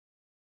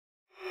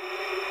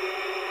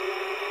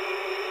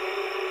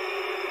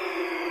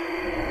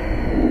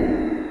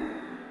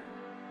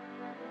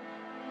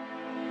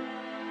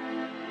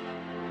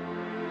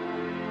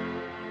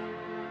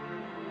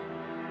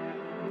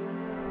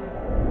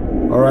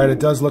Alright, it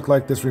does look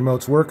like this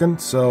remote's working,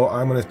 so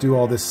I'm going to do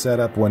all this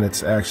setup when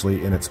it's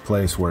actually in its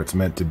place where it's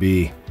meant to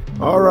be.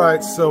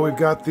 Alright, so we've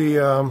got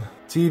the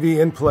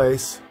TV in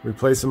place,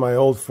 replacing my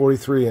old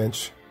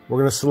 43-inch. We're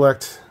going to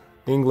select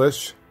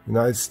English,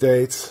 United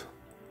States,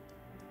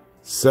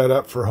 set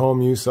up for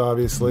home use,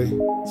 obviously.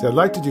 See, I'd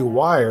like to do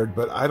wired,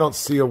 but I don't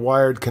see a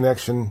wired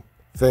connection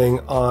thing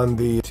on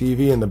the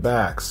TV in the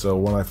back, so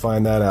when I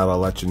find that out, I'll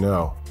let you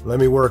know. Let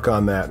me work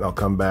on that and I'll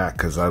come back,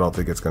 because I don't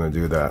think it's going to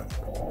do that.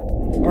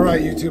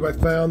 Alright YouTube, I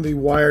found the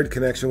wired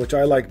connection, which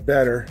I like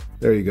better.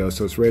 There you go,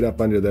 so it's right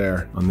up under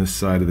there on this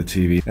side of the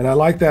TV. And I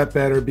like that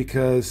better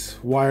because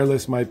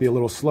wireless might be a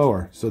little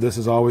slower. So this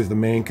is always the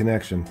main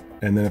connection.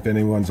 And then if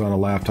anyone's on a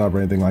laptop or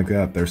anything like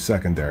that, they're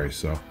secondary.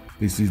 So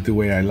this is the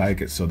way I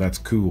like it, so that's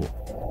cool.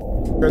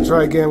 We're gonna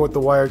try again with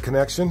the wired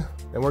connection,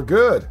 and we're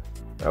good.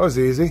 That was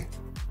easy.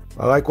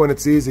 I like when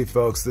it's easy,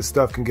 folks. This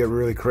stuff can get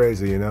really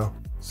crazy, you know?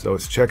 So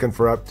it's checking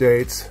for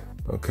updates.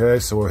 Okay,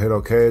 so we'll hit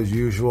OK as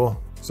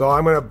usual. So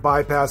I'm going to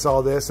bypass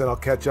all this and I'll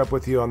catch up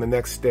with you on the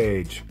next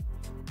stage.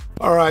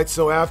 Alright,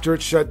 so after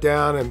it's shut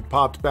down and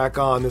popped back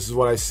on, this is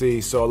what I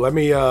see. So let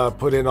me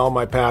put in all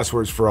my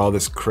passwords for all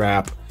this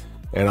crap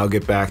and I'll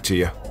get back to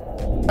you.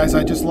 Guys,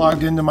 I just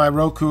logged into my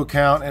Roku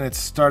account and it's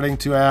starting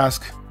to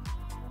ask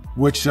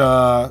which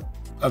of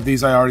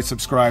these I already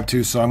subscribed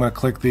to. So I'm going to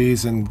click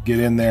these and get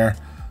in there.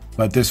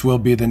 But this will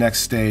be the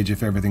next stage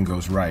if everything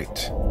goes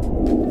right.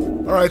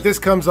 Alright, this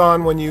comes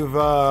on when you've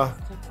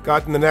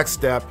gotten the next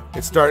step.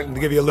 It's starting to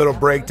give you a little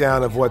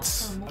breakdown of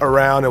what's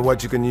around and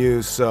what you can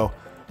use, so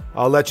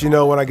I'll let you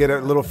know when I get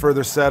it a little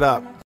further set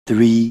up.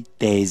 3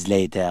 days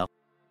later.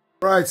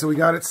 Alright, so we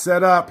got it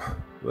set up.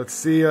 Let's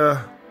see,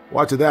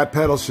 watch that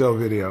pedal show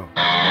video.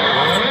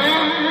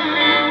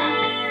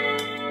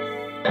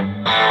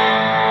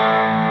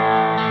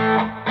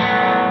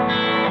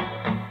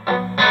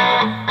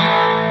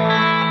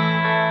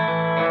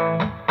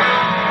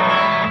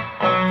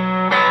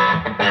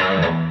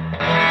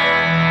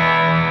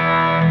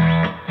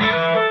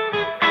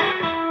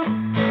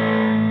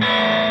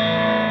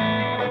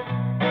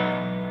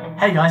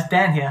 Hey guys,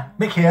 Dan here.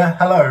 Mick here,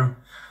 hello.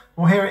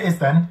 Well, here it is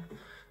then.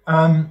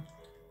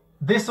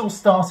 This all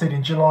started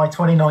in July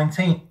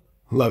 2019.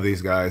 Love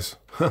these guys.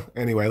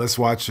 Anyway, let's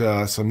watch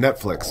some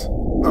Netflix.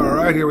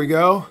 Alright, here we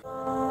go.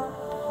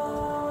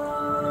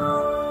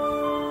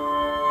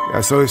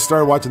 Yeah, so we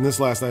started watching this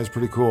last night. It's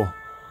pretty cool.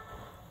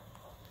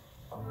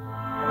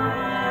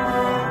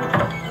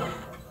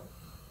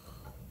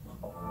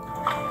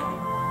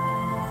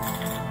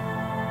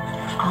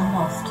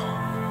 Almost.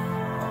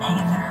 Hang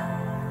in there.